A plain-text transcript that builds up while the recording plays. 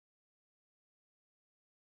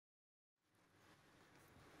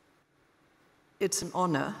it's an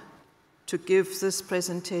honor to give this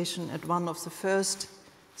presentation at one of the first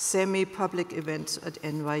semi-public events at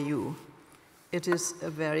NYU. It is a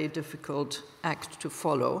very difficult act to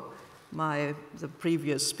follow, the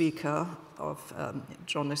previous speaker of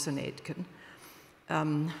Jonathan Aitken.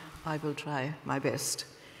 I will try my best.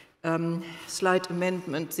 Slight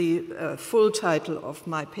amendment, the full title of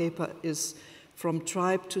my paper is From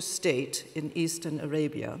Tribe to State in Eastern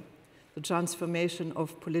Arabia, the Transformation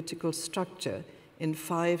of Political Structure in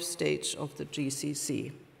 5 states of the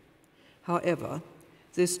GCC. However,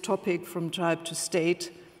 this topic from tribe to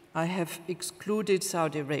state, I have excluded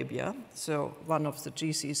Saudi Arabia, so one of the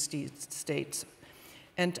GCC states,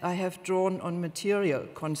 and I have drawn on material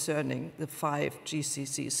concerning the 5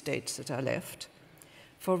 GCC states that are left.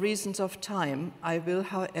 For reasons of time, I will,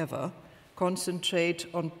 however, concentrate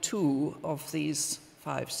on 2 of these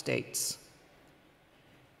 5 states.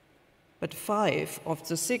 But 5 of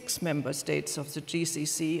the 6 member states of the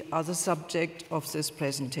GCC are the subject of this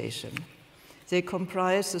presentation. They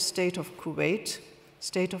comprise the state of Kuwait,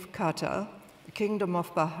 state of Qatar, the Kingdom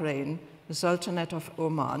of Bahrain, the Sultanate of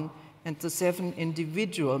Oman, and the 7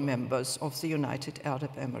 individual members of the United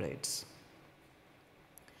Arab Emirates.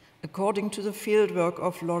 According to the fieldwork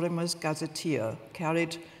of Lorimer's Gazetteer,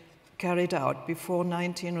 carried out before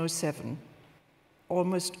 1907,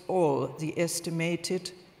 almost all the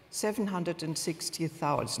estimated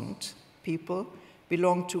 760,000 people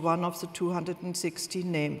belong to one of the 260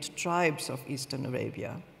 named tribes of Eastern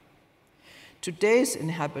Arabia. Today's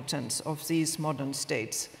inhabitants of these modern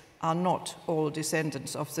states are not all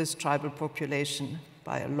descendants of this tribal population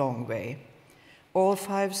by a long way. All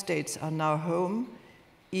 5 states are now home,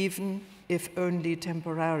 even if only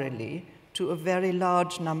temporarily, to a very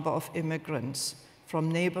large number of immigrants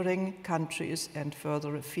from neighboring countries and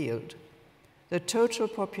further afield. The total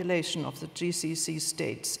population of the GCC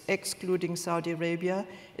states, excluding Saudi Arabia,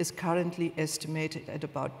 is currently estimated at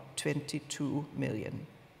about 22 million.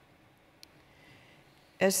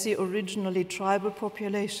 As the originally tribal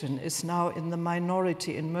population is now in the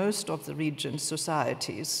minority in most of the region's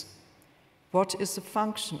societies, what is the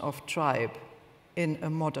function of tribe in a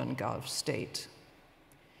modern Gulf state?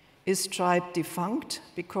 Is tribe defunct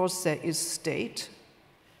because there is state?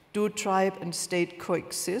 Do tribe and state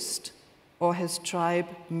coexist? Or has tribe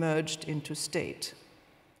merged into state?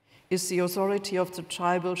 Is the authority of the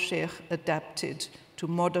tribal sheikh adapted to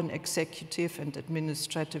modern executive and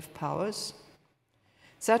administrative powers?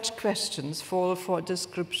 Such questions fall for a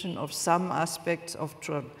description of some aspects of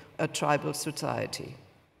a tribal society.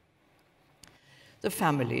 The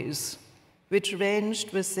families, which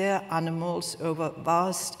ranged with their animals over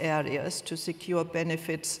vast areas to secure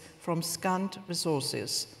benefits from scant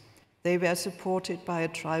resources, they were supported by a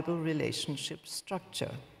tribal relationship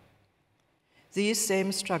structure. These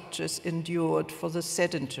same structures endured for the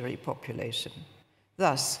sedentary population.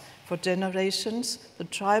 Thus, for generations, the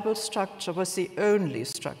tribal structure was the only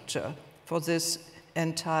structure for this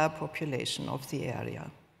entire population of the area.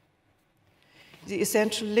 The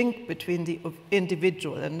essential link between the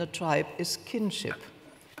individual and the tribe is kinship.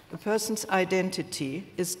 A person's identity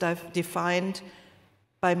is defined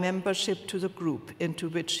by membership to the group into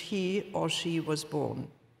which he or she was born,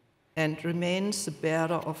 and remains the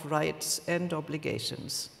bearer of rights and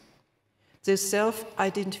obligations. This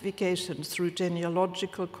self-identification through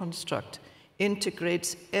genealogical construct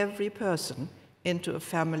integrates every person into a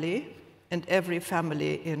family and every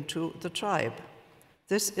family into the tribe.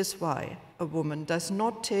 This is why a woman does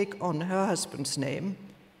not take on her husband's name.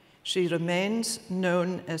 She remains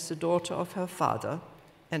known as the daughter of her father,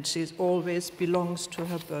 and she always belongs to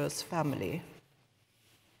her birth family.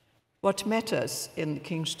 What matters in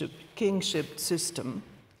the kingship system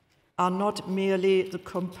are not merely the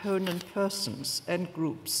component persons and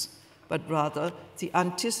groups, but rather the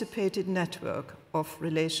anticipated network of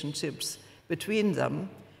relationships between them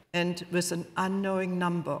and with an unknowing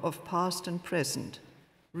number of past and present,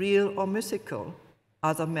 real or mythical,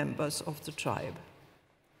 other members of the tribe.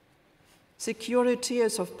 Security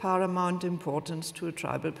is of paramount importance to a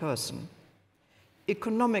tribal person.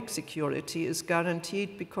 Economic security is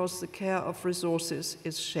guaranteed because the care of resources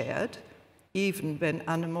is shared, even when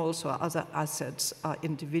animals or other assets are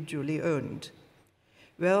individually owned.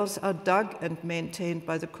 Wells are dug and maintained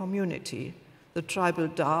by the community. The tribal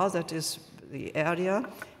dar, that is the area,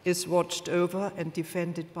 is watched over and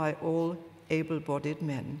defended by all able-bodied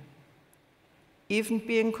men. Even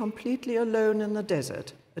being completely alone in the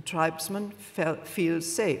desert, a tribesman feels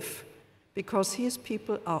safe because his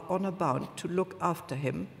people are honor-bound to look after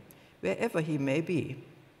him wherever he may be.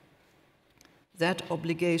 That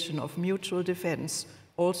obligation of mutual defense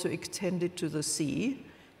also extended to the sea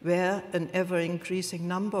where an ever-increasing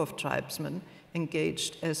number of tribesmen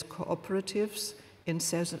engaged as cooperatives in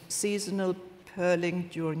seasonal pearling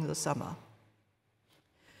during the summer.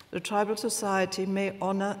 The tribal society may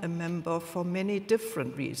honor a member for many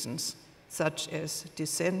different reasons, such as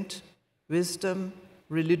descent, wisdom,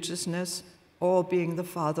 religiousness, or being the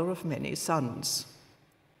father of many sons.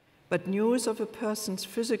 But news of a person's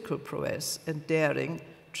physical prowess and daring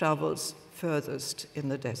travels furthest in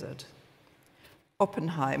the desert.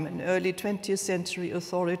 Oppenheim, an early 20th century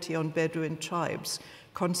authority on Bedouin tribes,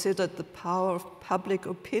 considered the power of public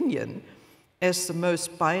opinion as the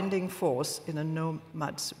most binding force in a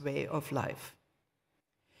nomad's way of life.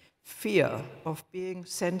 Fear of being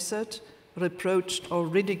censored, reproached, or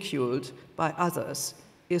ridiculed by others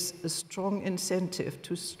is a strong incentive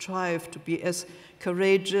to strive to be as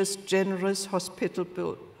courageous, generous,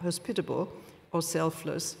 hospitable, or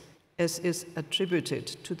selfless as is attributed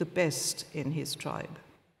to the best in his tribe.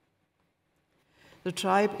 The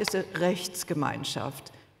tribe is a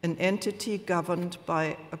Rechtsgemeinschaft, an entity governed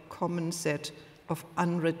by a common set of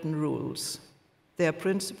unwritten rules. Their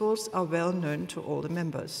principles are well known to all the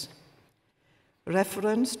members.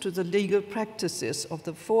 Reference to the legal practices of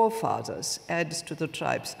the forefathers adds to the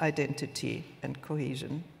tribe's identity and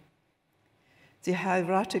cohesion. The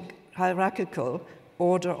hierarchical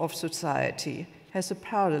order of society has a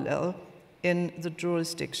parallel in the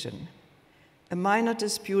jurisdiction. A minor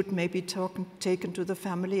dispute may be taken to the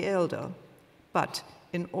family elder, but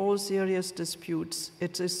in all serious disputes,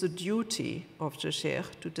 it is the duty of the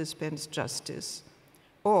sheikh to dispense justice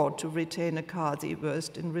or to retain a qadi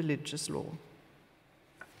versed in religious law.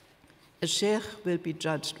 A sheikh will be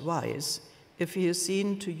judged wise if he is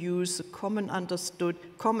seen to use the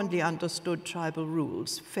commonly understood tribal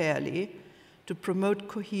rules fairly to promote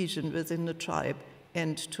cohesion within the tribe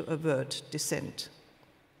and to avert dissent.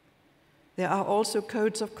 There are also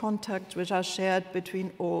codes of conduct which are shared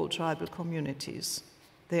between all tribal communities.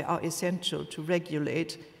 They are essential to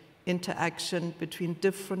regulate interaction between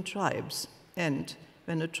different tribes and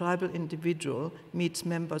when a tribal individual meets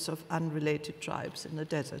members of unrelated tribes in the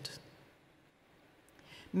desert.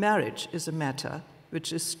 Marriage is a matter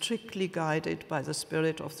which is strictly guided by the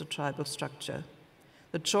spirit of the tribal structure.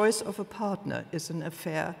 The choice of a partner is an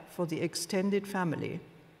affair for the extended family,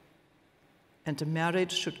 and a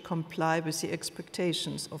marriage should comply with the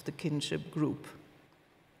expectations of the kinship group.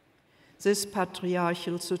 This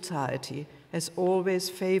patriarchal society has always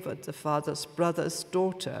favored the father's brother's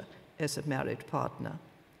daughter as a married partner.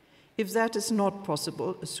 If that is not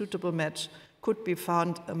possible, a suitable match could be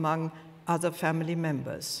found among other family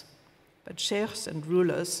members. But sheikhs and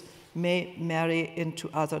rulers may marry into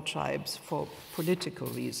other tribes for political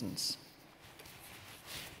reasons.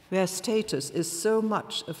 Where status is so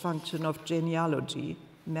much a function of genealogy,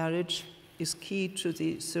 marriage is key to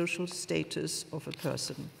the social status of a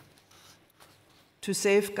person. To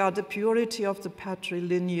safeguard the purity of the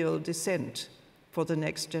patrilineal descent for the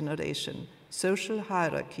next generation, social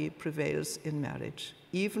hierarchy prevails in marriage,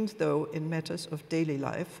 even though in matters of daily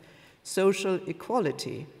life, social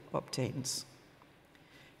equality obtains.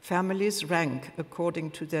 Families rank according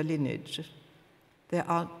to their lineage. There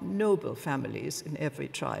are noble families in every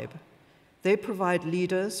tribe. They provide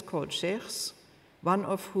leaders called sheikhs, one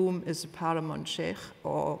of whom is a paramount sheikh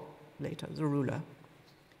or later the ruler.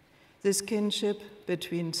 This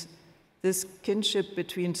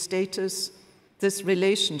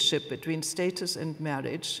relationship between status and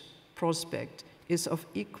marriage prospect is of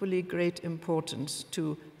equally great importance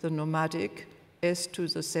to the nomadic as to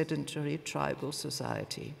the sedentary tribal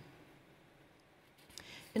society.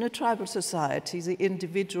 In a tribal society, the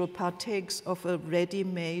individual partakes of a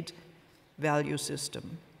ready-made value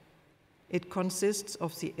system. It consists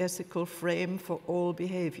of the ethical frame for all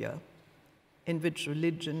behavior, in which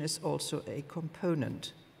religion is also a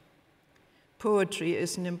component. Poetry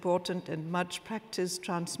is an important and much practiced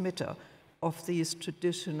transmitter of these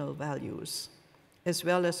traditional values, as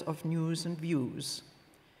well as of news and views.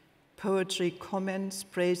 Poetry comments,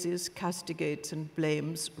 praises, castigates, and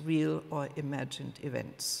blames real or imagined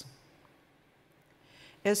events.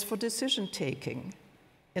 As for decision-taking,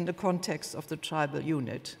 in the context of the tribal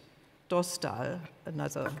unit, Dostal,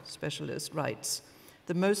 another specialist, writes,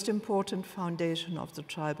 the most important foundation of the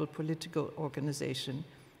tribal political organization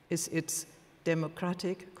is its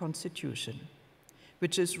democratic constitution,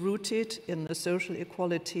 which is rooted in the social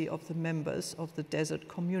equality of the members of the desert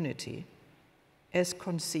community, as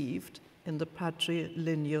conceived in the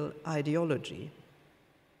patrilineal ideology.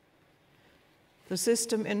 The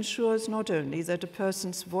system ensures not only that a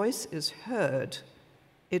person's voice is heard,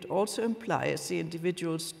 it also implies the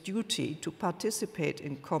individual's duty to participate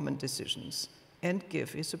in common decisions, and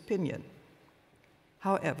give his opinion.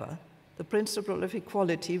 However, the principle of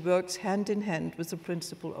equality works hand in hand with the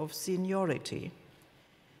principle of seniority.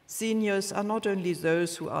 Seniors are not only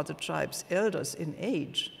those who are the tribe's elders in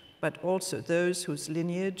age, but also those whose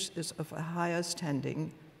lineage is of a higher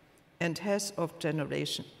standing and has over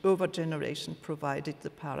generation provided the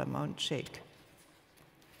paramount sheikh.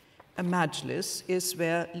 A majlis is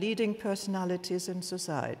where leading personalities in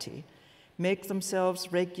society make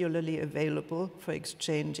themselves regularly available for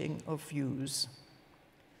exchanging of views.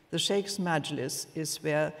 The sheikh's majlis is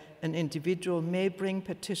where an individual may bring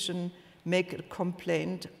petition, make a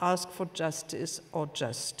complaint, ask for justice, or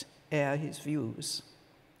just air his views.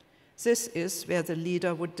 This is where the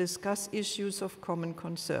leader would discuss issues of common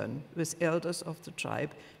concern with elders of the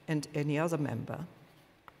tribe and any other member.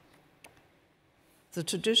 The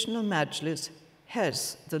traditional majlis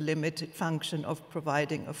has the limited function of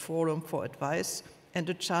providing a forum for advice and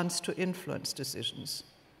a chance to influence decisions.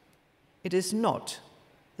 It is not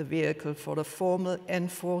the vehicle for a formal,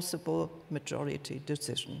 enforceable majority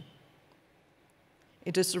decision.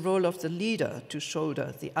 It is the role of the leader to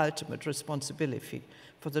shoulder the ultimate responsibility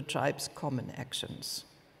for the tribe's common actions.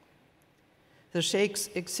 The sheikh's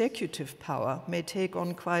executive power may take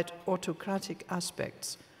on quite autocratic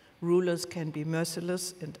aspects. Rulers can be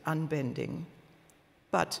merciless and unbending.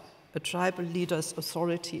 But a tribal leader's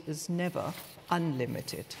authority is never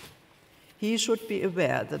unlimited. He should be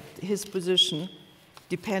aware that his position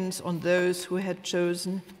depends on those who had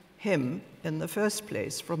chosen him in the first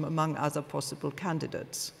place from among other possible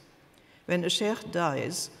candidates. When a sheikh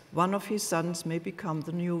dies, one of his sons may become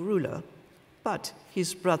the new ruler, but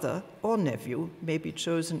his brother or nephew may be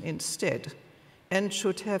chosen instead and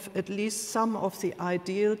should have at least some of the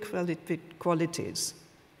ideal qualities.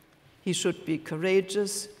 He should be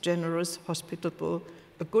courageous, generous, hospitable,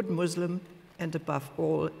 a good Muslim, and above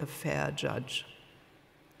all, a fair judge.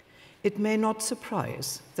 It may not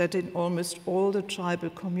surprise that in almost all the tribal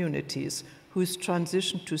communities whose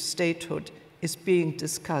transition to statehood is being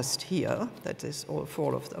discussed here, that is all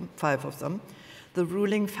five of them, the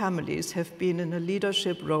ruling families have been in a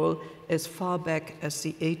leadership role as far back as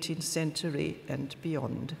the 18th century and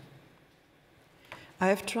beyond. I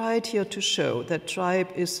have tried here to show that tribe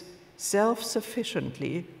is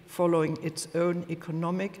self-sufficiently following its own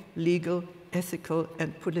economic, legal, ethical,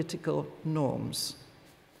 and political norms.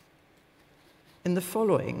 In the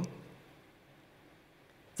following,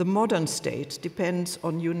 the modern state depends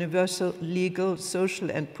on universal legal, social,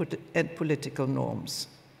 and political norms.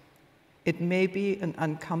 It may be an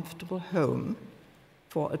uncomfortable home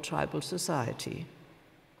for a tribal society.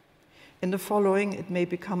 In the following, it may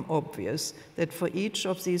become obvious that for each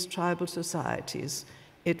of these tribal societies,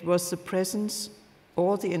 it was the presence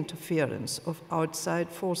or the interference of outside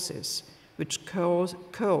forces which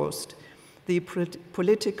caused the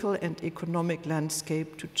political and economic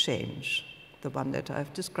landscape to change, the one that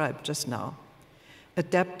I've described just now.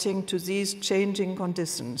 Adapting to these changing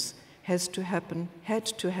conditions had to happen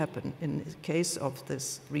in the case of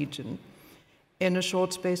this region in a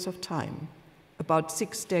short space of time, about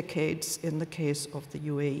 6 decades in the case of the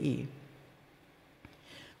UAE.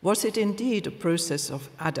 Was it indeed a process of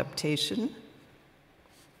adaptation?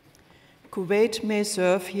 Kuwait may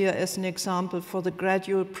serve here as an example for the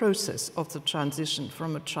gradual process of the transition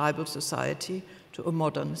from a tribal society to a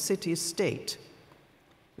modern city-state,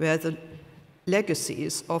 where the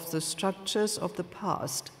legacies of the structures of the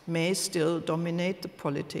past may still dominate the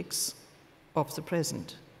politics of the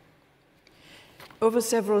present. Over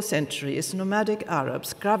several centuries, nomadic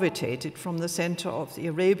Arabs gravitated from the center of the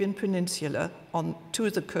Arabian Peninsula to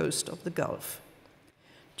the coast of the Gulf.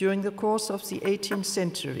 During the course of the 18th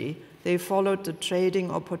century, they followed the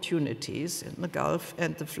trading opportunities in the Gulf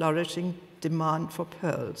and the flourishing demand for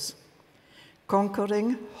pearls.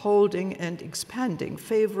 Conquering, holding, and expanding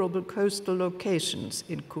favorable coastal locations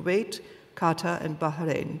in Kuwait, Qatar, and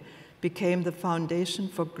Bahrain became the foundation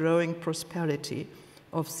for growing prosperity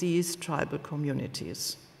of these tribal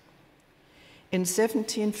communities. In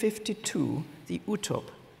 1752, the Utub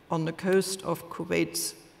on the coast of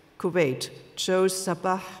Kuwait chose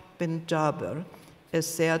Sabah bin Jabir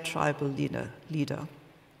as their tribal leader.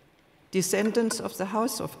 Descendants of the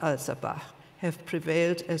House of Al-Sabah have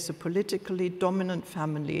prevailed as a politically dominant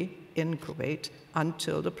family in Kuwait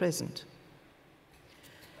until the present.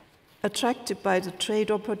 Attracted by the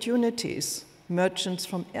trade opportunities, merchants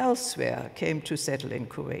from elsewhere came to settle in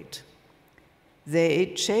Kuwait.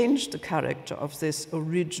 They changed the character of this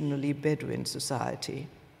originally Bedouin society.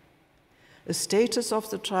 The status of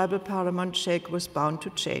the tribal paramount sheikh was bound to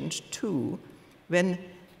change too, when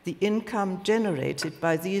the income generated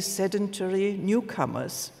by these sedentary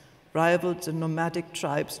newcomers rivaled the nomadic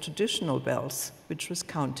tribes' traditional wealth, which was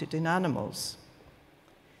counted in animals.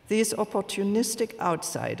 These opportunistic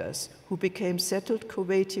outsiders, who became settled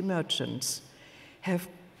Kuwaiti merchants, have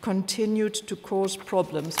continued to cause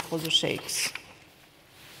problems for the sheikhs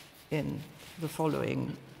in the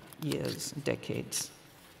following years and decades.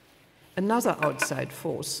 Another outside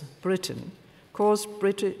force, Britain, caused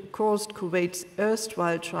Kuwait's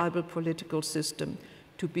erstwhile tribal political system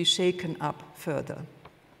to be shaken up further.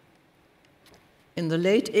 In the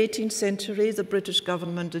late 18th century, the British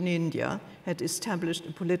government in India had established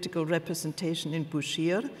a political representation in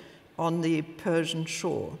Bushehr on the Persian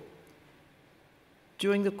shore.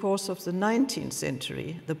 During the course of the 19th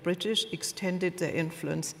century, the British extended their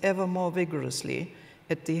influence ever more vigorously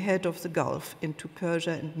at the head of the Gulf into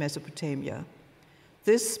Persia and Mesopotamia.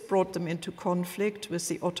 This brought them into conflict with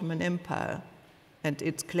the Ottoman Empire and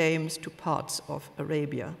its claims to parts of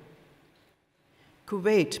Arabia.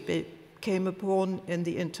 Kuwait came upon in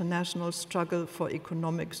the international struggle for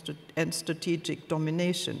economic and strategic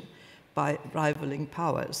domination by rivaling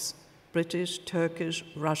powers, British, Turkish,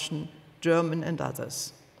 Russian, German, and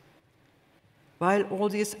others. While all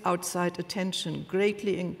this outside attention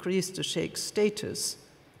greatly increased the sheikh's status,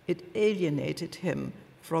 it alienated him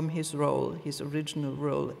from his original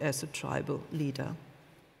role as a tribal leader.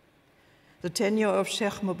 The tenure of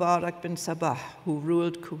Sheikh Mubarak bin Sabah, who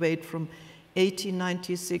ruled Kuwait from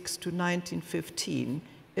 1896 to 1915,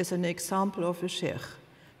 is an example of a sheikh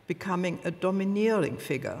becoming a domineering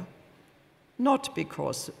figure, not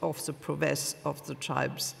because of the prowess of the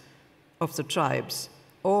tribes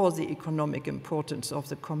or the economic importance of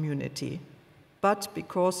the community, but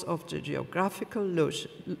because of the geographical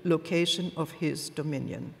location of his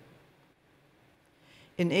dominion.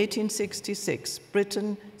 In 1866,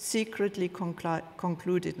 Britain secretly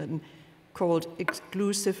concluded a called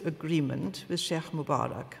exclusive agreement with Sheikh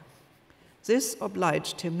Mubarak. This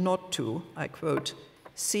obliged him not to, I quote,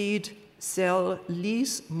 cede, sell,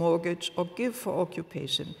 lease, mortgage, or give for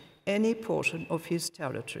occupation any portion of his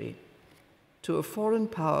territory to a foreign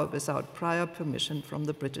power without prior permission from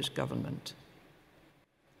the British government.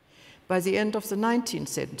 By the end of the 19th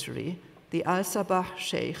century, the Al-Sabah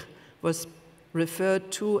Sheikh was referred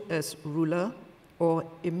to as ruler or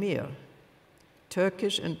emir.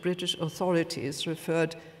 Turkish and British authorities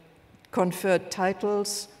conferred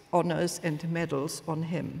titles, honors, and medals on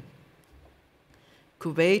him.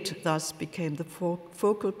 Kuwait thus became the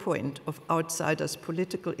focal point of outsiders'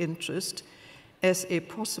 political interest as a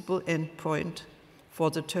possible endpoint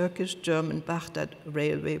for the Turkish-German Baghdad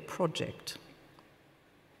railway project.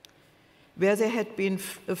 Where there had been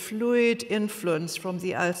a fluid influence from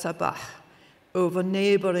the Al-Sabah over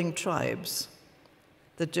neighboring tribes,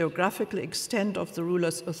 the geographical extent of the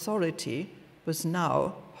ruler's authority was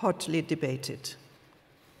now hotly debated.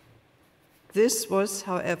 This was,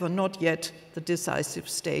 however, not yet the decisive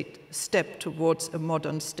step towards a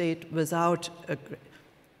modern state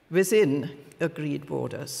within agreed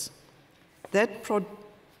borders. That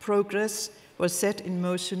progress was set in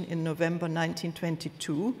motion in November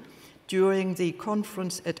 1922 during the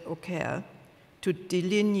conference at O'Cair to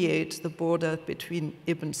delineate the border between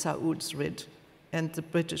Ibn Saud's Rid and the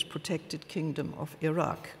British protected Kingdom of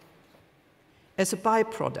Iraq. As a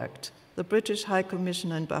byproduct, the British High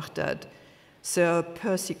Commissioner in Baghdad, Sir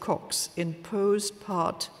Percy Cox, imposed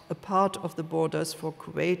a part of the borders for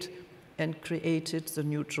Kuwait and created the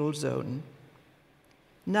neutral zone.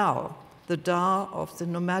 Now, the Dar of the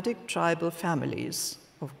nomadic tribal families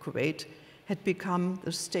of Kuwait had become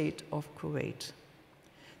the state of Kuwait.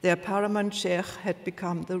 Their paramount sheikh had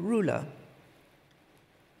become the ruler.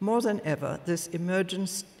 More than ever, this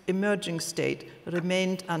emerging state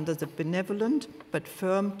remained under the benevolent but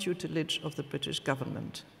firm tutelage of the British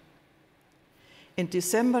government. In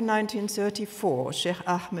December 1934, Sheikh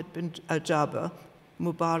Ahmed bin Al-Jaber,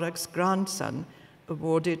 Mubarak's grandson,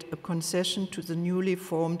 awarded a concession to the newly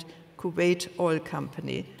formed Kuwait Oil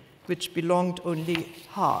Company, which belonged only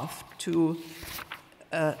half to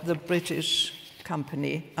the British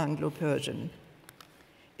company, Anglo-Persian.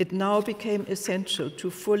 It now became essential to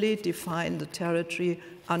fully define the territory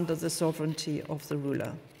under the sovereignty of the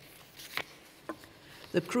ruler.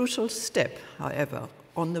 The crucial step, however,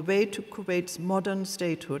 on the way to Kuwait's modern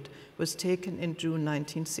statehood was taken in June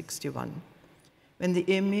 1961, when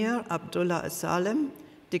the Emir Abdullah Salem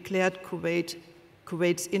declared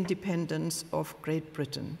Kuwait's independence of Great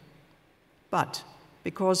Britain. But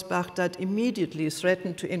because Baghdad immediately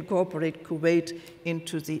threatened to incorporate Kuwait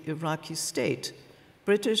into the Iraqi state,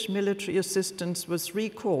 British military assistance was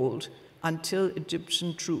recalled until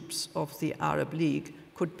Egyptian troops of the Arab League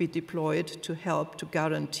could be deployed to help to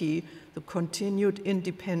guarantee the continued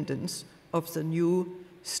independence of the new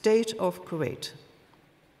state of Kuwait.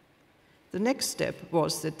 The next step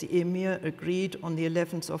was that the Emir agreed on the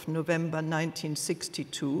 11th of November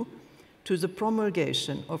 1962 to the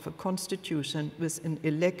promulgation of a constitution with an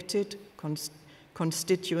elected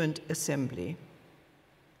constituent assembly.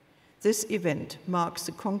 This event marks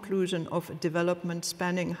the conclusion of a development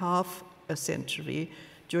spanning half a century,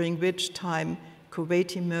 during which time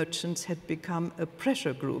Kuwaiti merchants had become a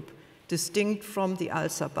pressure group distinct from the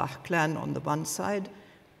Al-Sabah clan on the one side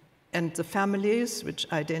and the families which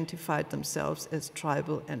identified themselves as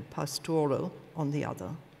tribal and pastoral on the other.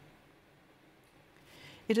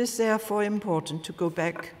 It is therefore important to go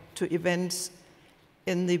back to events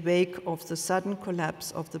in the wake of the sudden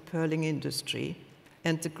collapse of the pearling industry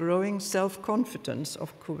and the growing self-confidence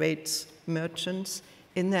of Kuwait's merchants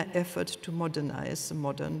in their effort to modernize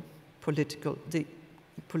the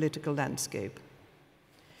political landscape.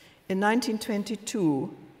 In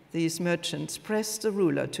 1922, these merchants pressed the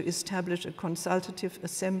ruler to establish a consultative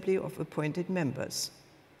assembly of appointed members.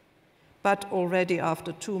 But already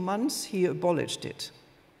after 2 months, he abolished it.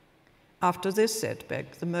 After this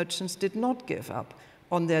setback, the merchants did not give up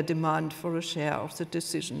on their demand for a share of the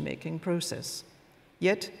decision-making process.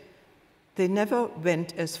 Yet, they never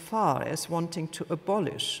went as far as wanting to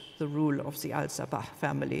abolish the rule of the Al-Sabah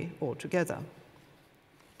family altogether.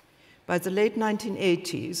 By the late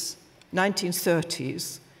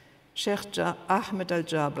 1930s, Sheikh Ahmed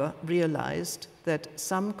al-Jaber realized that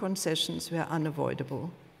some concessions were unavoidable,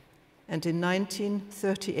 and in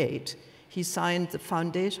 1938, he signed the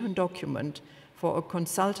foundation document for a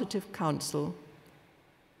consultative council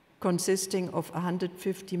consisting of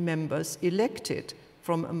 150 members elected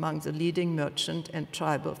from among the leading merchant and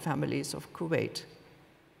tribal families of Kuwait.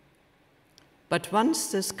 But once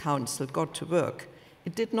this council got to work,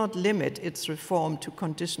 it did not limit its reform to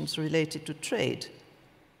conditions related to trade.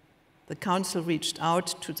 The council reached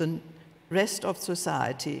out to the rest of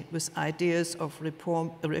society with ideas of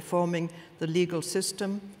reforming the legal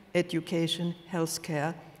system, education,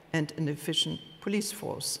 healthcare, and an efficient police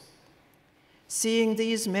force. Seeing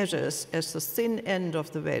these measures as the thin end of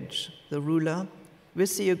the wedge, the ruler,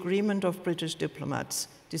 with the agreement of British diplomats,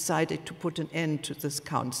 decided to put an end to this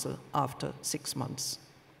council after 6 months.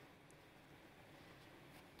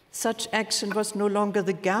 Such action was no longer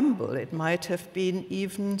the gamble it might have been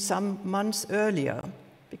even some months earlier,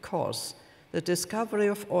 because the discovery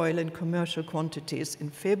of oil in commercial quantities in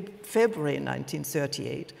February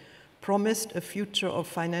 1938 promised a future of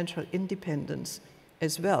financial independence,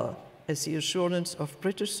 as well as the assurance of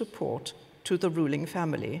British support to the ruling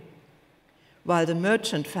family, while the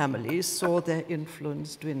merchant families saw their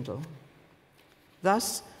influence dwindle.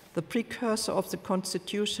 Thus, the precursor of the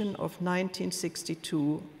Constitution of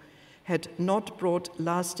 1962 had not brought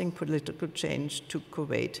lasting political change to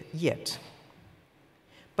Kuwait yet.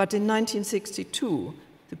 But in 1962,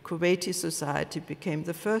 the Kuwaiti society became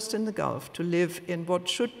the first in the Gulf to live in what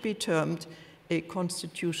should be termed a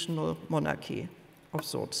constitutional monarchy of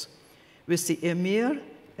sorts, with the Emir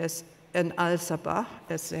and Al-Sabah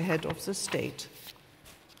as the head of the state.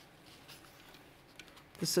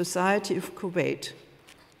 The society of Kuwait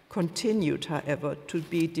continued, however, to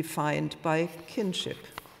be defined by kinship.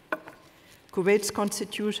 Kuwait's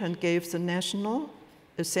constitution gave the national,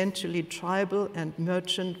 essentially tribal and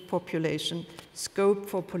merchant population scope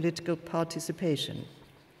for political participation.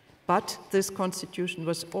 But this constitution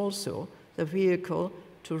was also the vehicle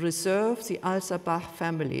to reserve the Al-Sabah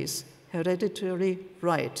family's hereditary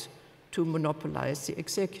right to monopolize the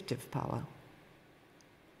executive power.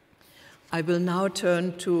 I will now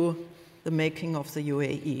turn to the making of the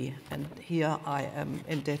UAE, and here I am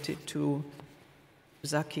indebted to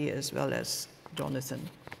Zaki as well as Jonathan.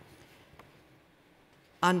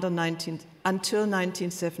 Until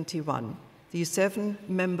 1971, the 7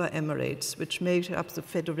 member Emirates, which made up the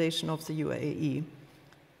Federation of the UAE,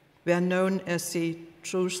 were known as the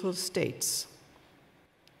trucial states.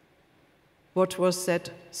 What was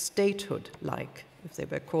that statehood like, if they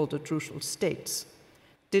were called the trucial states?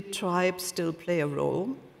 Did tribes still play a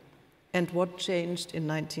role? And what changed in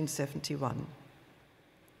 1971?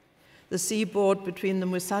 The seaboard between the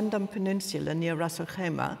Musandam Peninsula near Ras Al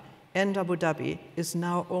Khaimah and Abu Dhabi is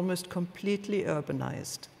now almost completely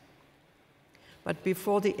urbanized. But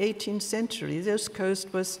before the 18th century, this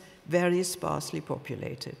coast was very sparsely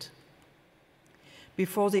populated.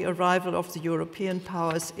 Before the arrival of the European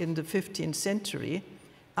powers in the 15th century,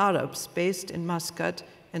 Arabs based in Muscat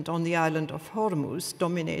and on the island of Hormuz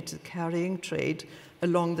dominated carrying trade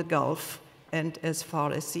along the Gulf and as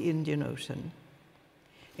far as the Indian Ocean.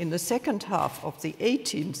 In the second half of the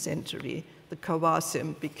 18th century, the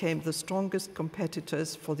Qawasim became the strongest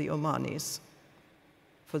competitors for the Omanis,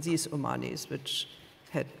 for these Omanis, which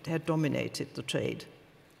had dominated the trade.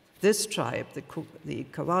 This tribe, the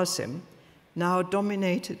Qawasim, now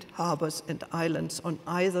dominated harbors and islands on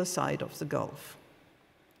either side of the Gulf.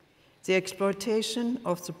 The exploitation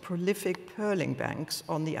of the prolific pearling banks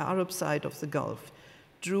on the Arab side of the Gulf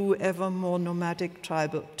drew ever more nomadic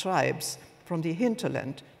tribes from the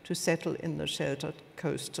hinterland to settle in the sheltered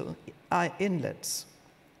coastal inlets.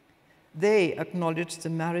 They acknowledged the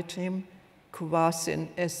maritime Qawasim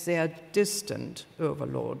as their distant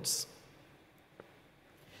overlords.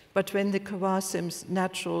 But when the Qawasim's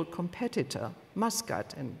natural competitor,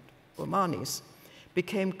 Muscat and Omanis,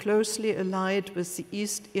 became closely allied with the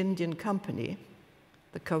East Indian Company,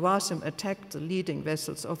 the Qawasim attacked the leading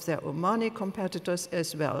vessels of their Omani competitors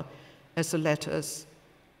as well as the latter's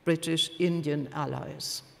British Indian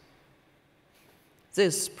allies.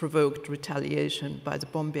 This provoked retaliation by the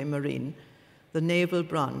Bombay Marine, the naval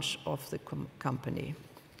branch of the company.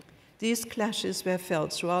 These clashes were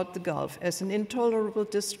felt throughout the Gulf as an intolerable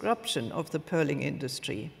disruption of the pearling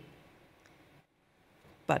industry.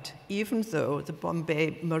 But even though the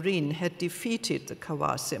Bombay Marine had defeated the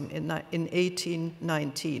Qawasim in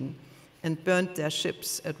 1819 and burnt their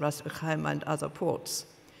ships at Ras Al Khaimah and other ports,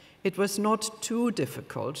 it was not too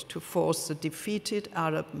difficult to force the defeated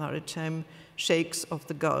Arab maritime sheikhs of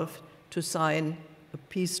the Gulf to sign a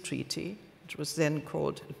peace treaty, which was then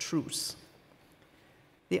called a truce.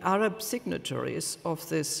 The Arab signatories of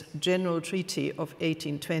this general treaty of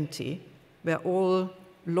 1820 were all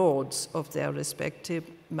lords of their respective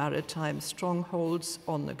maritime strongholds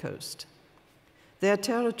on the coast. Their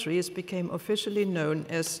territories became officially known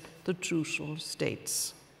as the Trucial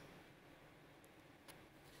States.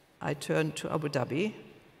 I turn to Abu Dhabi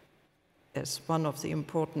as one of the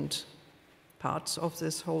important parts of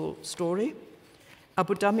this whole story.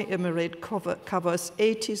 Abu Dhabi Emirate covers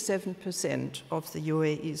 87% of the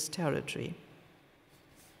UAE's territory.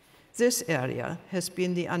 This area has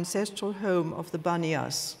been the ancestral home of the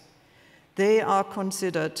Baniyas. They are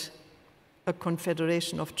considered a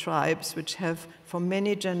confederation of tribes which have for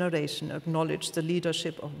many generations acknowledged the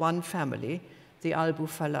leadership of one family, the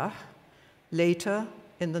Al-Bufalah, later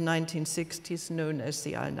in the 1960s known as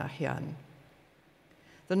the Al-Nahyan.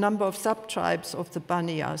 The number of sub-tribes of the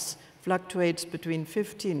Baniyas fluctuates between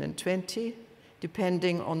 15 and 20,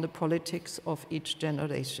 depending on the politics of each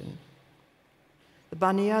generation. The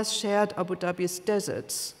Baniyas shared Abu Dhabi's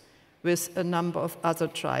deserts with a number of other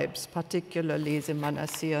tribes, particularly the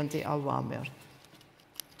Manasir and the Awamir.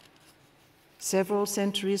 Several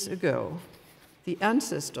centuries ago, the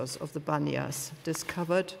ancestors of the Baniyas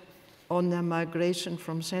discovered on their migration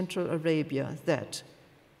from Central Arabia that,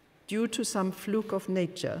 due to some fluke of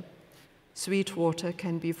nature, sweet water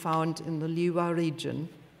can be found in the Liwa region,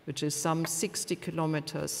 which is some 60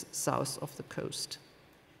 kilometers south of the coast.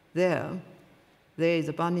 There, they,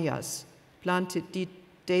 the Baniyas, planted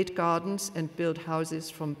date gardens and built houses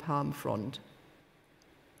from palm frond.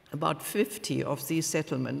 About 50 of these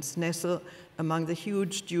settlements nestle among the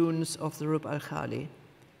huge dunes of the Rub al-Khali.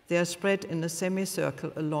 They are spread in a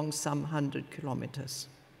semicircle along some 100 kilometers.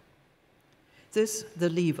 This, the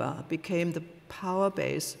Liwa, became the power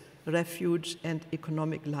base, refuge, and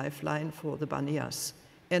economic lifeline for the Baniyas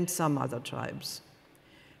and some other tribes.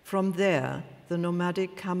 From there, the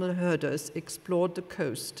nomadic camel herders explored the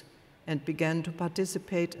coast and began to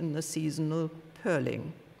participate in the seasonal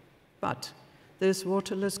pearling. But this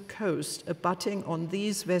waterless coast abutting on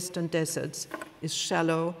these western deserts is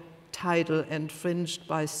shallow, tidal, and fringed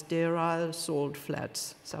by sterile salt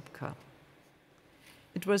flats, sabkha.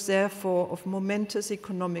 It was therefore of momentous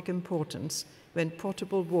economic importance when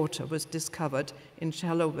potable water was discovered in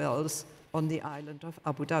shallow wells on the island of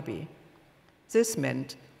Abu Dhabi. This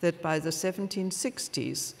meant that by the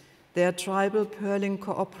 1760s, their tribal pearling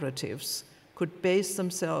cooperatives could base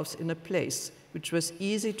themselves in a place which was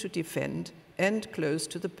easy to defend and close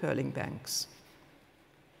to the pearling banks.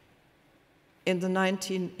 In the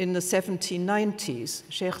 1790s,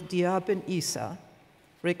 Sheikh Diab bin Isa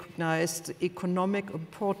recognized the economic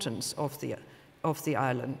importance of the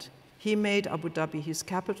island. He made Abu Dhabi his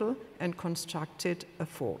capital and constructed a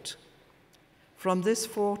fort. From this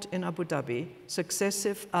fort in Abu Dhabi,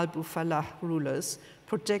 successive Al-Bufalah rulers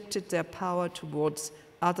projected their power towards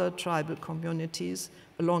other tribal communities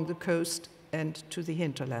along the coast and to the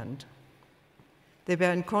hinterland. They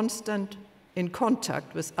were in contact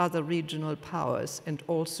with other regional powers and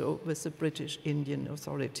also with the British Indian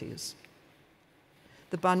authorities.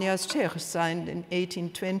 The Baniyas Sheikh signed in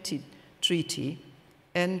 1820 treaty,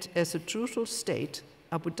 and as a trucial state,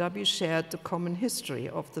 Abu Dhabi shared the common history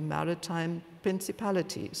of the maritime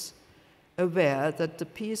principalities, aware that the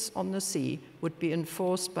peace on the sea would be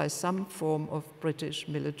enforced by some form of British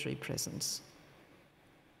military presence.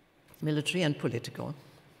 Military and political.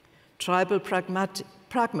 Tribal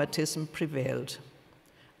pragmatism prevailed.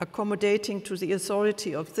 Accommodating to the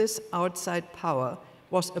authority of this outside power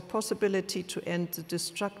was a possibility to end the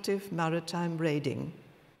destructive maritime raiding.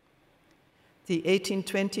 The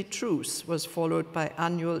 1820 truce was followed by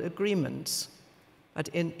annual agreements, but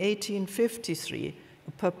in 1853,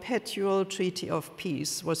 a perpetual treaty of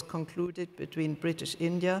peace was concluded between British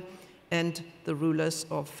India and the rulers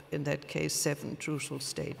of, in that case, 7 trucial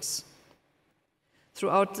states.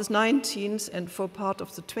 Throughout the 19th and for part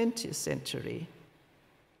of the 20th century,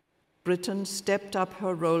 Britain stepped up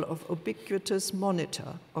her role of ubiquitous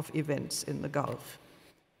monitor of events in the Gulf,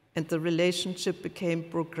 and the relationship became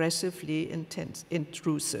progressively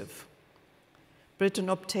intrusive. Britain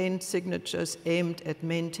obtained signatures aimed at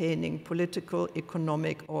maintaining political,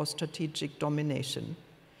 economic, or strategic domination,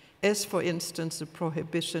 as for instance the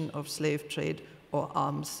prohibition of slave trade or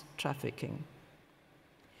arms trafficking.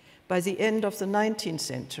 By the end of the 19th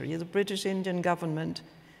century, the British Indian government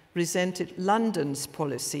resented London's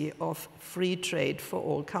policy of free trade for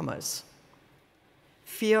all comers.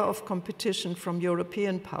 Fear of competition from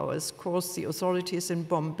European powers caused the authorities in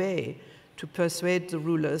Bombay to persuade the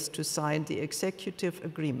rulers to sign the executive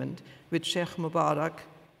agreement which Sheikh Mubarak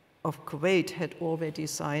of Kuwait had already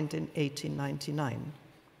signed in 1899.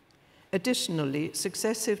 Additionally,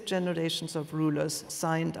 successive generations of rulers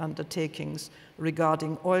signed undertakings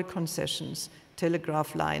regarding oil concessions,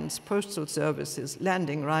 telegraph lines, postal services,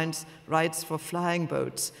 landing rights for flying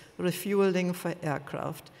boats, refueling for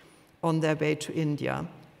aircraft on their way to India,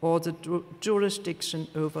 or the jurisdiction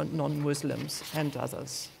over non-Muslims and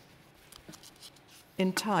others.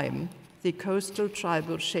 In time, the coastal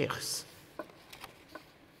tribal sheikhs'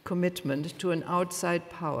 commitment to an outside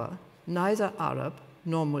power, neither Arab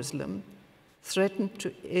nor Muslim, threatened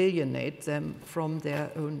to alienate them from their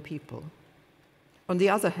own people. On the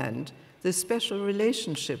other hand, the special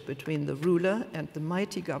relationship between the ruler and the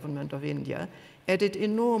mighty government of India added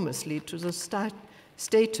enormously to the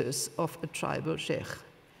status of a tribal sheikh,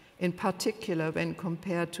 in particular when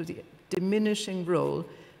compared to the diminishing role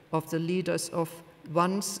of the leaders of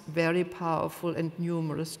once very powerful and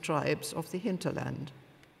numerous tribes of the hinterland.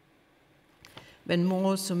 When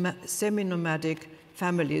more semi-nomadic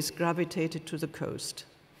families gravitated to the coast,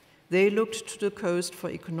 they looked to the coast for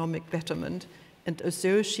economic betterment and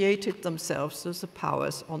associated themselves with the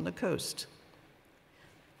powers on the coast.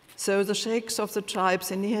 So the sheikhs of the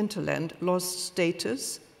tribes in the hinterland lost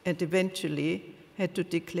status and eventually had to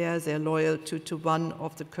declare their loyalty to one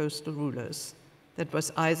of the coastal rulers. That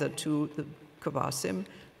was either to the Qawasim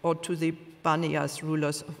or to the Baniyas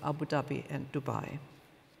rulers of Abu Dhabi and Dubai.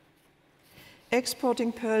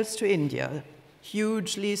 Exporting pearls to India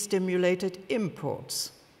hugely stimulated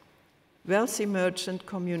imports. Wealthy merchant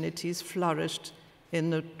communities flourished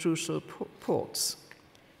in the crucial ports.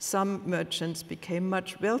 Some merchants became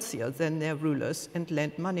much wealthier than their rulers and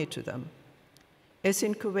lent money to them. As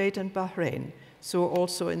in Kuwait and Bahrain, so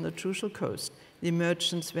also in the Trucial Coast, the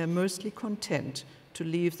merchants were mostly content to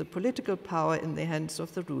leave the political power in the hands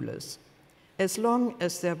of the rulers, as long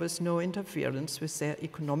as there was no interference with their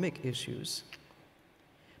economic issues.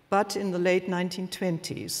 But in the late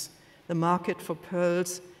 1920s, the market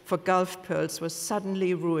for Gulf pearls was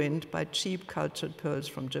suddenly ruined by cheap cultured pearls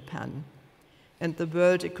from Japan, and the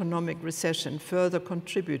world economic recession further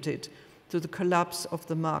contributed to the collapse of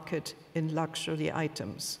the market in luxury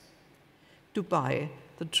items. Dubai,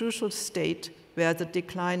 the crucial state where the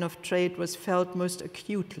decline of trade was felt most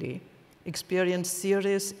acutely, experienced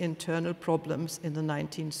serious internal problems in the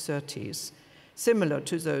 1930s, similar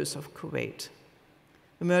to those of Kuwait.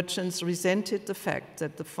 The merchants resented the fact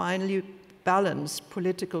that the finely balanced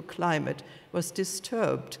political climate was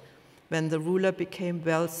disturbed when the ruler became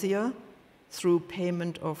wealthier through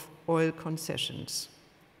payment of oil concessions.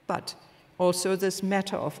 But also this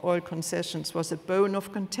matter of oil concessions was a bone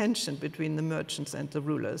of contention between the merchants and the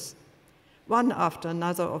rulers. One after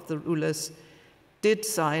another of the rulers did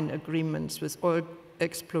sign agreements with oil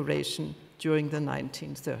exploration during the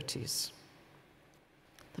 1930s.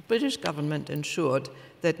 The British government ensured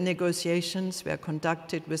that negotiations were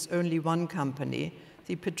conducted with only one company,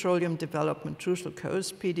 the Petroleum Development Trucial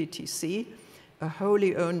Coast, PDTC, a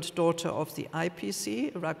wholly owned daughter of the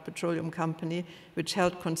IPC, Iraq Petroleum Company, which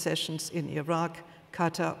held concessions in Iraq,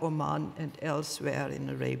 Qatar, Oman, and elsewhere in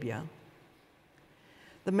Arabia.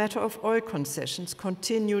 The matter of oil concessions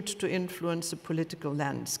continued to influence the political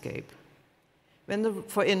landscape. When,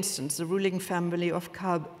 for instance, the ruling family of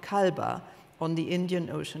Kalba on the Indian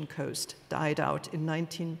Ocean coast died out in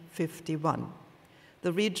 1951,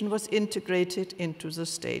 the region was integrated into the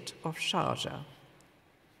state of Sharjah.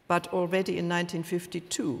 But already in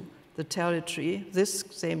 1952, the territory, this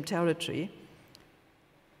same territory,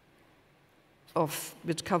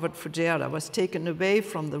 which covered Fujairah, was taken away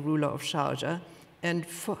from the ruler of Sharjah, and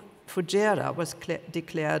Fujairah was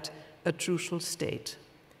declared a trucial state.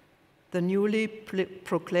 The newly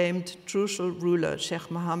proclaimed trucial ruler,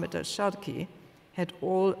 Sheikh Mohammed al-Sharqi, had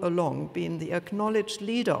all along been the acknowledged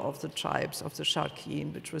leader of the tribes of the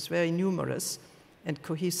Sharqiyin, which was very numerous and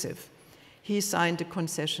cohesive. He signed a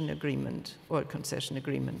concession agreement, oil concession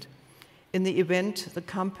agreement. In the event, the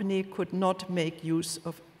company could not make use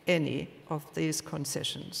of any of these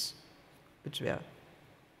concessions, which were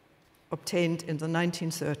obtained in the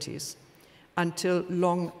 1930s, until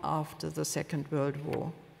long after the Second World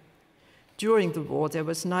War. During the war, there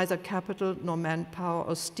was neither capital nor manpower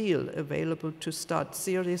or steel available to start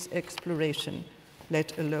serious exploration,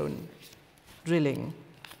 let alone drilling.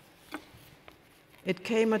 It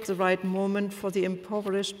came at the right moment for the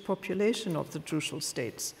impoverished population of the trucial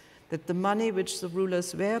states that the money which the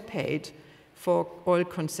rulers were paid for oil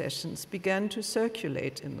concessions began to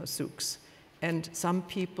circulate in the souks, and some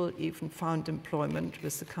people even found employment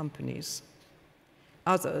with the companies.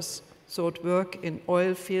 Others sought work in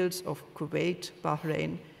oil fields of Kuwait,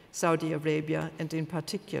 Bahrain, Saudi Arabia, and in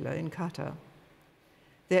particular in Qatar.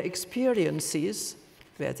 Their experiences,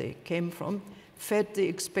 where they came from, fed the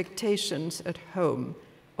expectations at home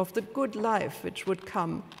of the good life which would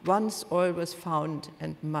come once oil was found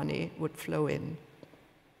and money would flow in.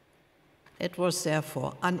 It was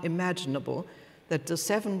therefore unimaginable that the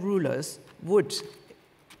 7 rulers would,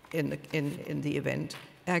 in the event,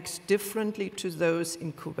 act differently to those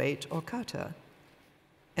in Kuwait or Qatar,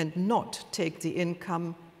 and not take the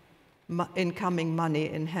incoming money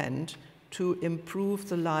in hand to improve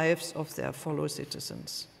the lives of their fellow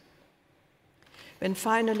citizens. When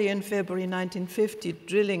finally in February 1950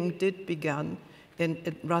 drilling did begin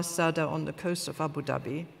in Ras Sada on the coast of Abu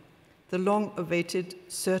Dhabi, the long-awaited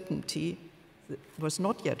certainty was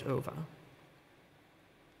not yet over.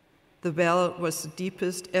 The well was the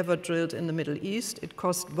deepest ever drilled in the Middle East. It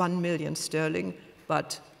cost 1 million sterling,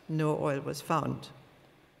 but no oil was found.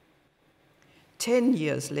 10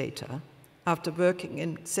 years later, after working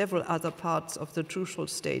in several other parts of the trucial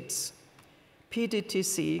states,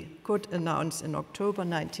 PDTC could announce in October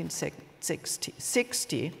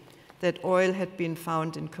 1960 that oil had been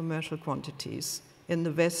found in commercial quantities in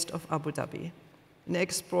the west of Abu Dhabi. An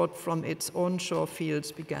export from its onshore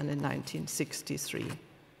fields began in 1963.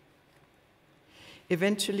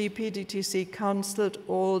 Eventually, PDTC cancelled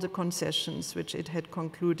all the concessions which it had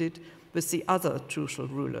concluded with the other trucial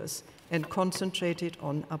rulers and concentrated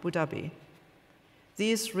on Abu Dhabi.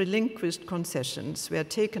 These relinquished concessions were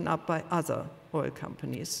taken up by other oil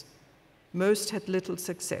companies. Most had little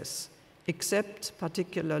success, except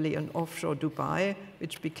particularly in offshore Dubai,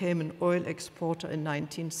 which became an oil exporter in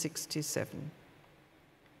 1967.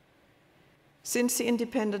 Since the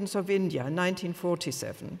independence of India in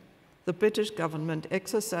 1947, the British government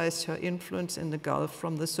exercised her influence in the Gulf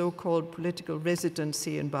from the so-called political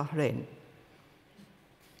residency in Bahrain.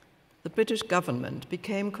 The British government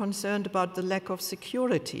became concerned about the lack of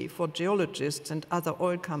security for geologists and other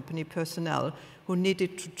oil company personnel who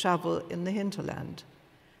needed to travel in the hinterland.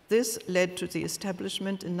 This led to the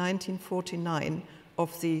establishment in 1949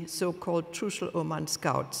 of the so-called Trucial Oman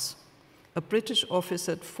Scouts, a British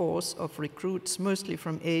officered force of recruits mostly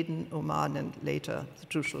from Aden, Oman, and later the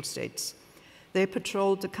Trucial states. They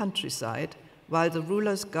patrolled the countryside while the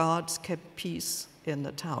rulers' guards kept peace in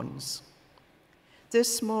the towns.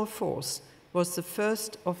 This small force was the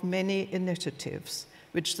first of many initiatives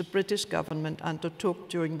which the British government undertook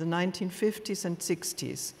during the 1950s and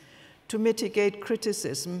 60s to mitigate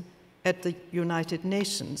criticism at the United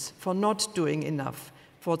Nations for not doing enough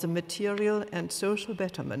for the material and social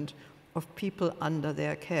betterment of people under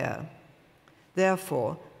their care.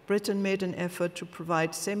 Therefore, Britain made an effort to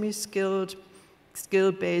provide semi-skilled,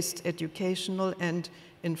 skill-based educational and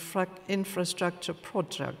infrastructure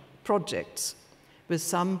projects with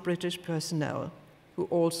some British personnel who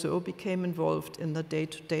also became involved in the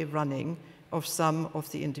day-to-day running of some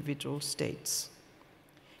of the individual states.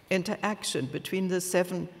 Interaction between the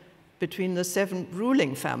seven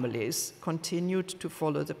ruling families continued to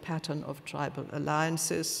follow the pattern of tribal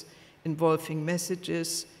alliances, involving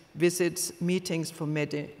messages, visits, meetings for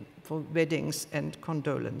weddings, and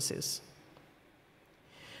condolences.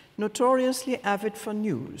 Notoriously avid for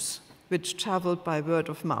news, which traveled by word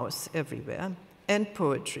of mouth everywhere, and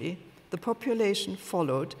poetry, the population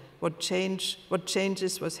followed what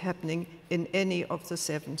changes was happening in any of the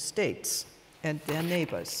 7 states and their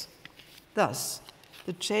neighbors. Thus,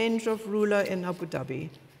 the change of ruler in Abu Dhabi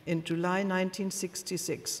in July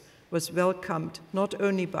 1966 was welcomed not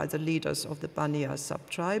only by the leaders of the Bania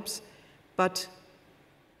sub-tribes, but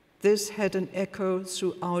this had an echo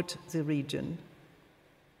throughout the region.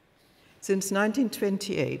 Since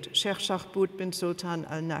 1928, Sheikh Shahbood bin Sultan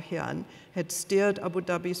Al Nahyan had steered Abu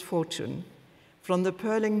Dhabi's fortune from the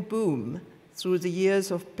pearling boom through the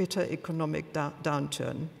years of bitter economic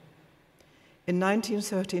downturn. In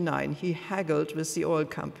 1939, he haggled with the oil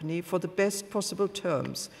company for the best possible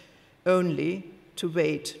terms, only to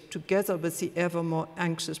wait, together with the ever more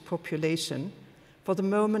anxious population, for the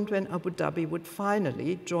moment when Abu Dhabi would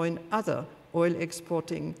finally join other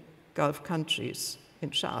oil-exporting Gulf countries,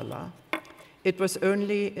 inshallah. It was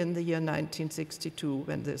only in the year 1962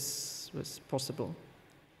 when this was possible.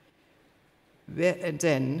 And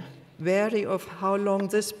then, wary of how long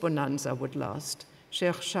this bonanza would last,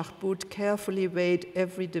 Sheikh Shahbood carefully weighed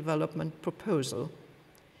every development proposal.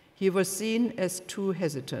 He was seen as too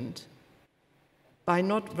hesitant. By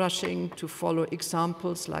not rushing to follow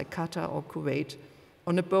examples like Qatar or Kuwait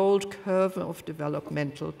on a bold curve of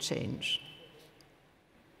developmental change.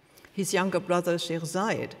 His younger brother, Sheikh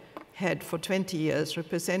Zayed, had for 20 years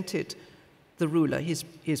represented the ruler,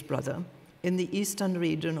 his brother, in the eastern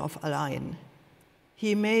region of Al Ain.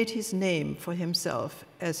 He made his name for himself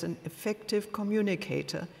as an effective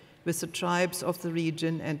communicator with the tribes of the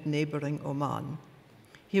region and neighboring Oman.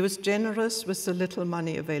 He was generous with the little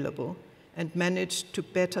money available and managed to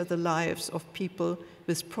better the lives of people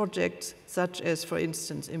with projects such as, for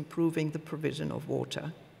instance, improving the provision of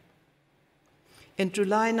water. In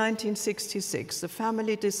July 1966, the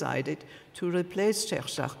family decided to replace Sheikh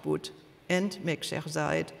Shahbood and make Sheikh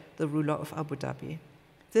Zayed the ruler of Abu Dhabi.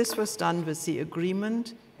 This was done with the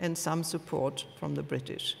agreement and some support from the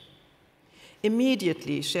British.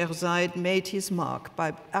 Immediately, Sheikh Zayed made his mark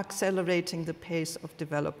by accelerating the pace of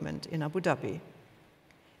development in Abu Dhabi.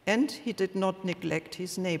 And he did not neglect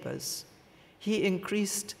his neighbors. He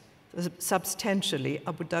increased substantially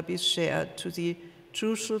Abu Dhabi's share to the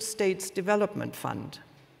Crucial States Development Fund.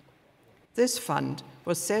 This fund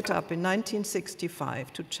was set up in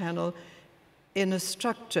 1965 to channel in a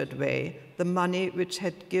structured way the money which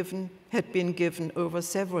had been given over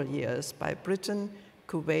several years by Britain,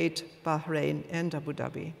 Kuwait, Bahrain, and Abu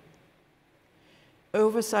Dhabi.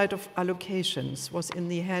 Oversight of allocations was in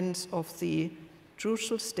the hands of the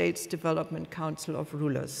Crucial States Development Council of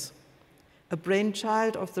Rulers, a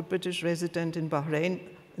brainchild of the British resident in Bahrain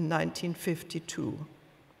in 1952.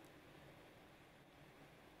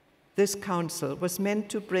 This council was meant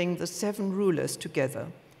to bring the 7 rulers together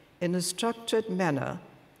in a structured manner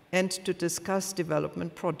and to discuss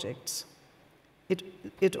development projects.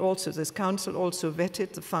 This council also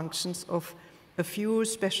vetted the functions of a few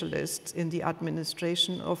specialists in the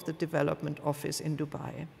administration of the Development Office in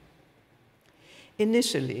Dubai.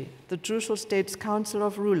 Initially, the Crucial States Council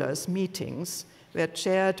of Rulers meetings were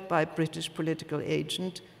chaired by a British political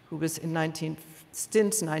agent who was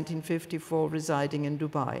since 1954 residing in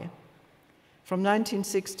Dubai. From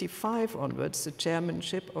 1965 onwards, the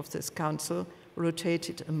chairmanship of this council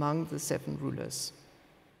rotated among the 7 rulers.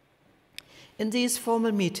 In these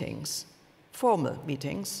formal meetings,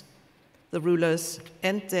 the rulers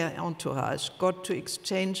and their entourage got to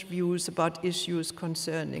exchange views about issues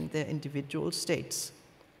concerning their individual states.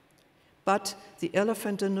 But the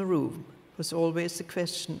elephant in the room was always the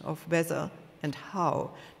question of whether and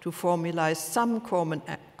how to formalize some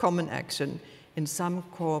common action in some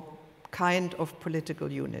kind of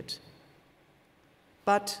political unit.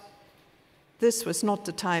 But this was not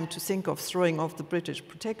the time to think of throwing off the British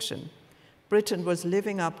protection. Britain was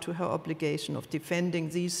living up to her obligation of defending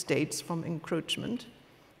these states from encroachment,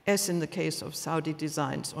 as in the case of Saudi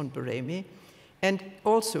designs on Baremi, and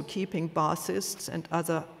also keeping Baathists and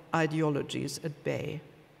other ideologies at bay.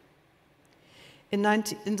 In the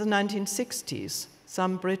 1960s,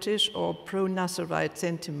 some British or pro-Nasserite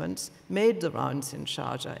sentiments made the rounds in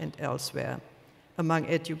Sharjah and elsewhere among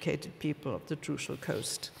educated people of the Crucial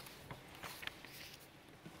Coast.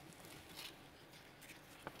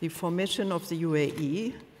 The formation of the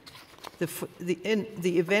UAE,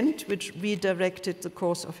 the event which redirected the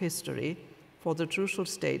course of history for the Crucial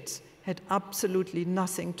States, had absolutely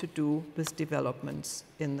nothing to do with developments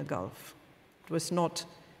in the Gulf. It was not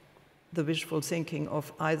the wishful thinking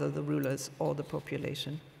of either the rulers or the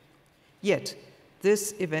population. Yet,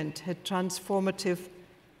 this event had transformative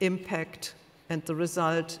impact, and the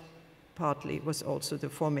result partly was also the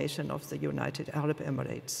formation of the United Arab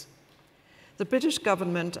Emirates. The British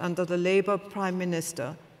government under the Labour Prime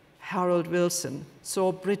Minister, Harold Wilson,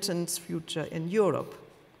 saw Britain's future in Europe.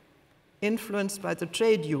 Influenced by the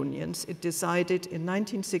trade unions, it decided in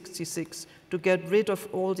 1966 to get rid of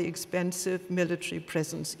all the expensive military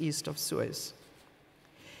presence east of Suez.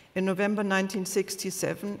 In November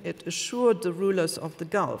 1967, it assured the rulers of the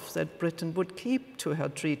Gulf that Britain would keep to her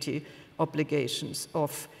treaty obligations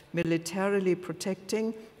of militarily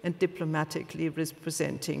protecting and diplomatically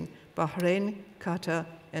representing Bahrain, Qatar,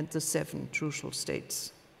 and the 7 trucial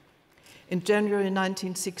states. In January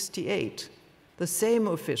 1968, the same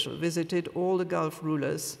official visited all the Gulf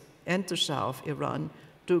rulers and the Shah of Iran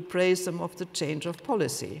to appraise them of the change of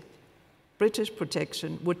policy. British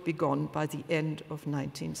protection would be gone by the end of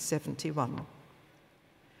 1971.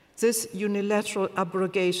 This unilateral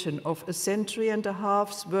abrogation of a century and a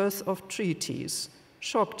half's worth of treaties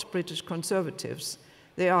shocked British conservatives.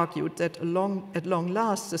 They argued that at long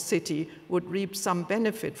last the city would reap some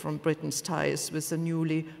benefit from Britain's ties with the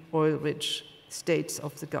newly oil-rich states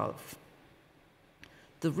of the Gulf.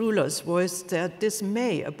 The rulers voiced their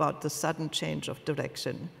dismay about the sudden change of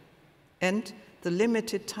direction and the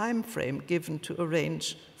limited time frame given to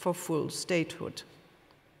arrange for full statehood.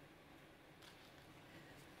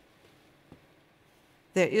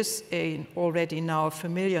 There is an already now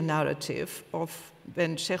familiar narrative of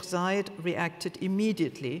when Sheikh Zayed reacted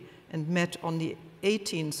immediately and met on the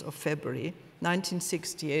 18th of February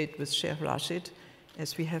 1968 with Sheikh Rashid,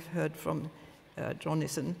 as we have heard from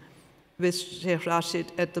Jonathan, with Sheikh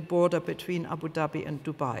Rashid at the border between Abu Dhabi and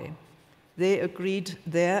Dubai. They agreed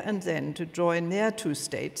there and then to join their 2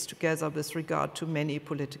 states together with regard to many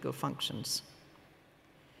political functions.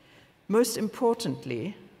 Most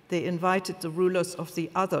importantly, they invited the rulers of the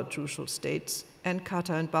other trucial states and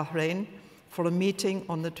Qatar and Bahrain for a meeting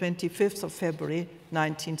on the 25th of February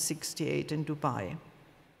 1968 in Dubai.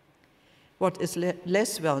 What is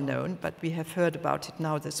less well known, but we have heard about it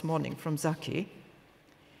now this morning from Zaki,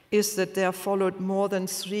 is that there followed more than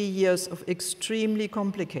 3 years of extremely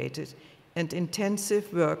complicated and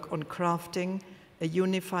intensive work on crafting a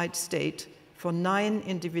unified state for 9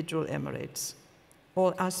 individual emirates.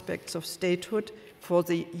 All aspects of statehood for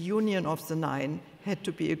the union of the 9 had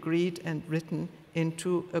to be agreed and written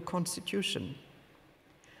into a constitution.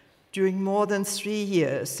 During more than 3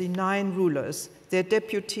 years, the 9 rulers, their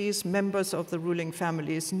deputies, members of the ruling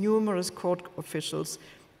families, numerous court officials,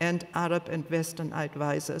 and Arab and Western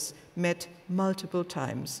advisors met multiple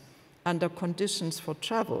times under conditions for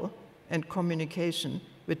travel and communication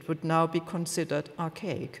which would now be considered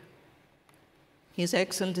archaic. His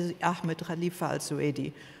Excellency Ahmed Khalifa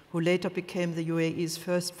al-Suedi, who later became the UAE's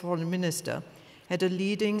first foreign minister, had a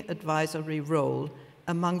leading advisory role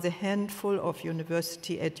among the handful of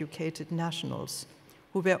university-educated nationals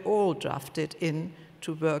who were all drafted in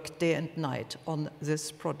to work day and night on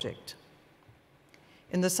this project.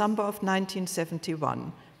 In the summer of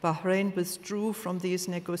 1971, Bahrain withdrew from these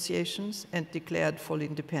negotiations and declared full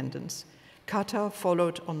independence. Qatar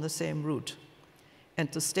followed on the same route,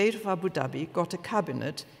 and the state of Abu Dhabi got a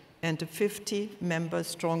cabinet and a 50-member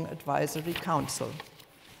strong advisory council.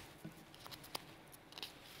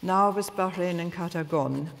 Now, with Bahrain and Qatar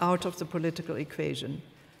gone out of the political equation,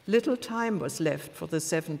 little time was left for the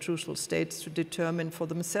 7 trucial states to determine for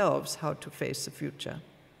themselves how to face the future.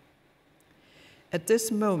 At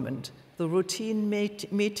this moment, the routine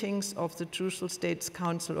meetings of the Trucial States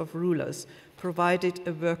Council of Rulers provided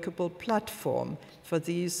a workable platform for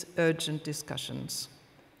these urgent discussions.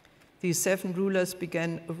 These 7 rulers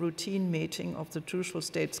began a routine meeting of the Trucial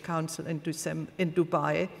States Council in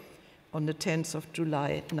Dubai on the 10th of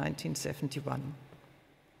July 1971.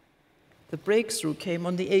 The breakthrough came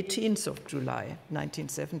on the 18th of July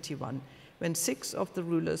 1971, when 6 of the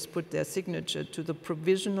rulers put their signature to the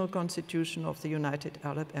Provisional Constitution of the United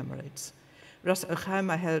Arab Emirates. Ras Al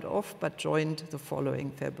Khaimah held off but joined the following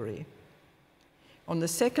February. On the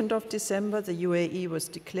 2nd of December, the UAE was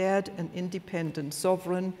declared an independent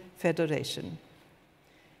sovereign federation.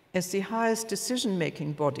 As the highest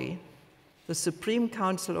decision-making body, the Supreme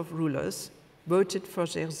Council of Rulers voted for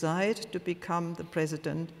Sheikh Zayed to become the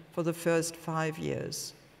president for the first 5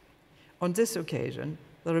 years. On this occasion,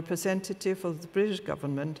 the representative of the British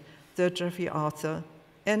government, Sir Geoffrey Arthur,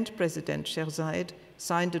 and President Sheikh Zayed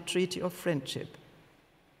signed a treaty of friendship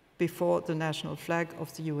before the national flag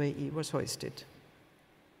of the UAE was hoisted.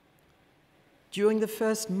 During the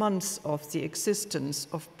first months of the existence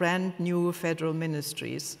of brand new federal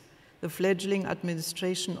ministries, the fledgling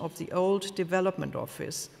administration of the old Development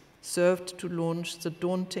Office served to launch the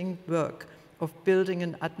daunting work of building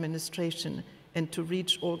an administration and to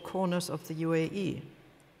reach all corners of the UAE.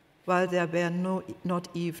 while there were not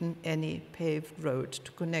even any paved road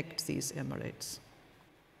to connect these emirates.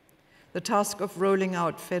 The task of rolling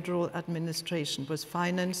out federal administration was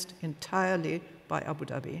financed entirely by Abu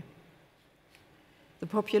Dhabi. The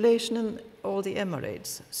population in all the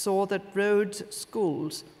emirates saw that roads,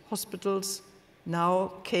 schools, hospitals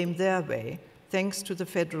now came their way thanks to the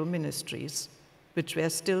federal ministries, which were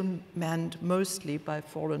still manned mostly by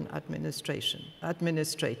foreign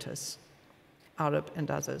administrators, Arab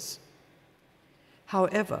and others.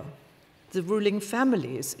 However, the ruling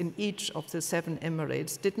families in each of the 7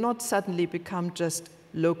 emirates did not suddenly become just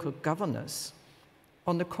local governors.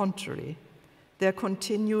 On the contrary, they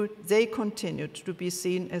continued to be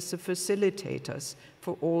seen as the facilitators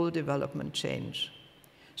for all development change.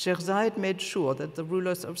 Sheikh Zayed made sure that the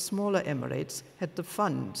rulers of smaller emirates had the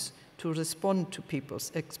funds to respond to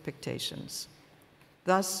people's expectations.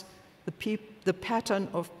 Thus, the pattern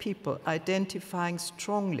of people identifying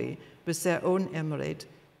strongly with their own emirate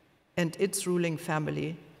and its ruling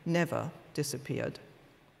family never disappeared.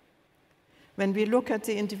 When we look at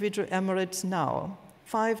the individual emirates now,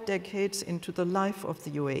 5 decades into the life of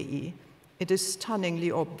the UAE, it is stunningly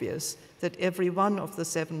obvious that every one of the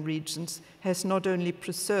 7 regions has not only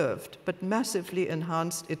preserved, but massively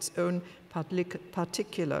enhanced its own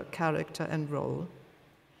particular character and role.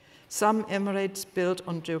 Some emirates built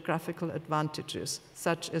on geographical advantages,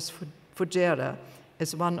 such as Fujairah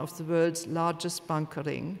as one of the world's largest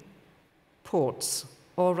bunkering ports,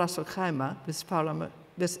 or Ras Al Khaimah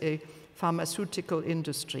with a pharmaceutical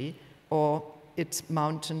industry, or its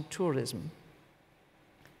mountain tourism.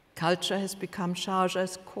 Culture has become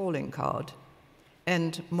Sharjah's calling card,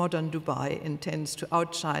 and modern Dubai intends to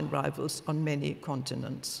outshine rivals on many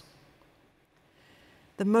continents.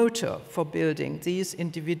 The motor for building these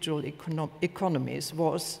individual economies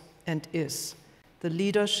was and is the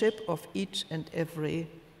leadership of each and every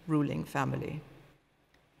ruling family,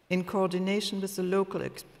 in coordination with the local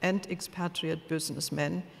and expatriate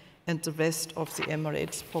businessmen and the rest of the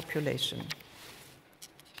Emirates' population.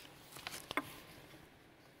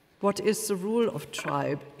 What is the rule of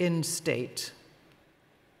tribe in state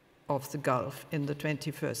of the Gulf in the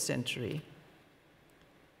 21st century?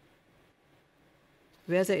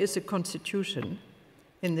 Where there is a constitution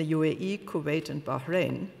in the UAE, Kuwait, and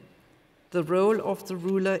Bahrain, the role of the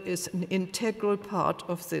ruler is an integral part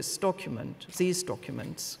of these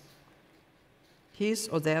documents. His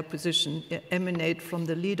or their position emanate from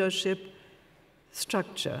the leadership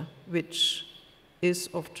structure, which is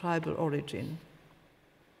of tribal origin.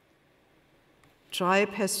 Tribe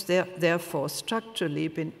has therefore structurally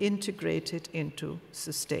been integrated into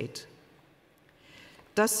the state.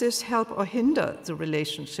 Does this help or hinder the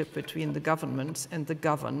relationship between the governments and the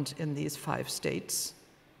governed in these 5 states?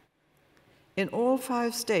 In all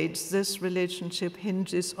 5 states, this relationship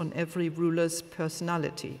hinges on every ruler's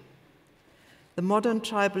personality. The modern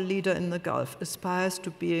tribal leader in the Gulf aspires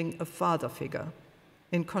to being a father figure,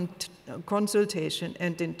 in consultation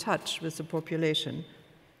and in touch with the population,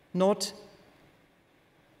 not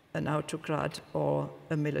an autocrat or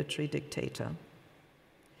a military dictator.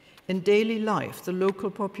 In daily life, the local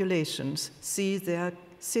populations see their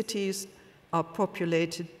cities are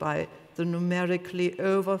populated by the numerically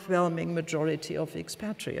overwhelming majority of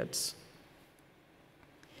expatriates.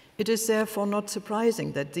 It is therefore not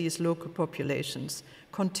surprising that these local populations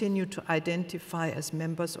continue to identify as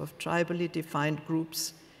members of tribally defined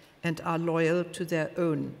groups and are loyal to their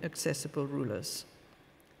own accessible rulers.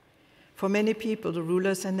 For many people, the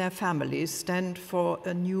rulers and their families stand for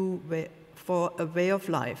a way of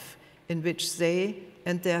life in which they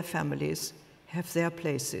and their families have their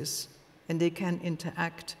places, and they can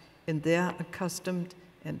interact in their accustomed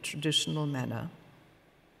and traditional manner.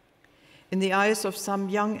 In the eyes of some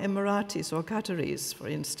young Emiratis or Qataris, for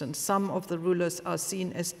instance, some of the rulers are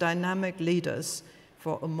seen as dynamic leaders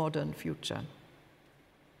for a modern future.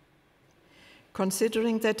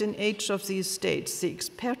 Considering that in each of these states, the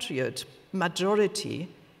expatriate majority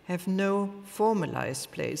have no formalized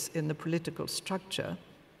place in the political structure,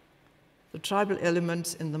 the tribal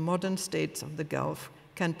elements in the modern states of the Gulf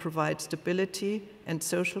can provide stability and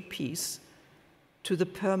social peace to the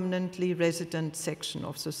permanently resident section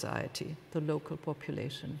of society, the local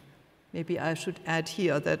population. Maybe I should add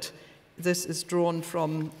here that this is drawn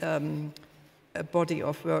from a body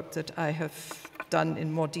of work that I have done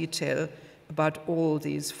in more detail about all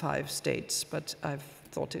these 5 states, but I've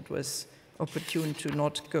thought it was opportune to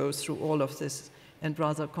not go through all of this and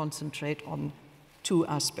rather concentrate on 2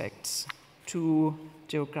 aspects, 2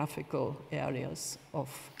 geographical areas of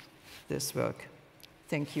this work.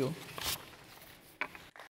 Thank you.